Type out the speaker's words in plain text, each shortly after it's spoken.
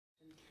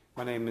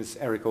My name is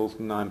Eric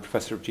Alton. I'm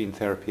Professor of Gene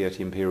Therapy at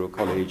Imperial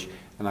College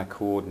and I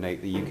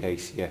coordinate the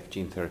UKCF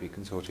Gene Therapy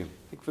Consortium.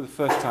 I think for the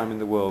first time in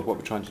the world what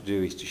we're trying to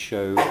do is to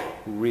show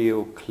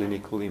real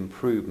clinical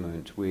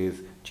improvement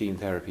with gene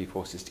therapy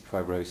for cystic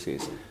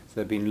fibrosis. So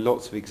there have been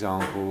lots of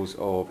examples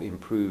of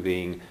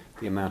improving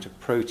the amount of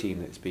protein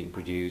that's being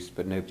produced,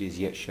 but nobody has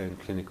yet shown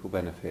clinical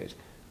benefit.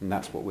 And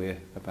that's what we're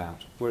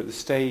about. We're at the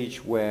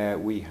stage where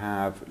we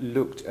have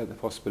looked at the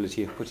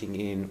possibility of putting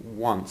in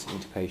once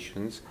into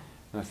patients,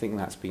 and I think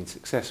that's been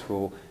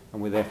successful,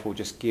 and we're therefore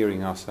just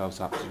gearing ourselves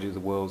up to do the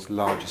world's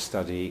largest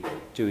study,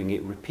 doing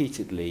it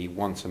repeatedly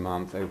once a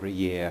month over a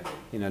year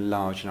in a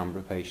large number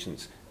of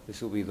patients.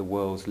 This will be the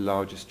world's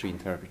largest gene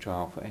therapy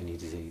trial for any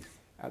disease.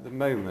 At the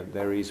moment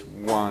there is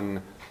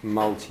one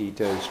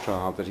multi-dose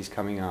trial that is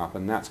coming up,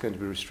 and that's going to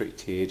be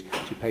restricted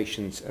to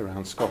patients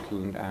around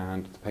Scotland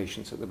and the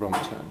patients at the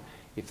Brompton.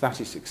 If that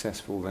is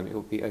successful, then it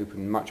will be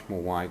opened much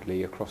more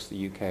widely across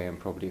the UK and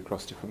probably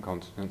across different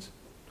continents.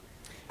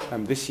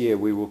 This year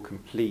we will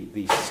complete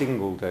the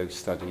single-dose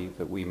study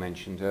that we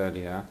mentioned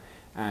earlier,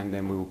 and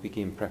then we will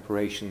begin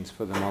preparations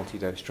for the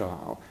multi-dose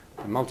trial.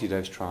 The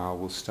multi-dose trial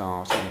will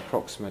start in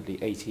approximately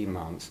 18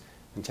 months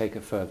and take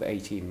a further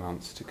 18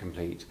 months to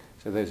complete.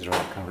 So those are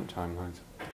our current timelines.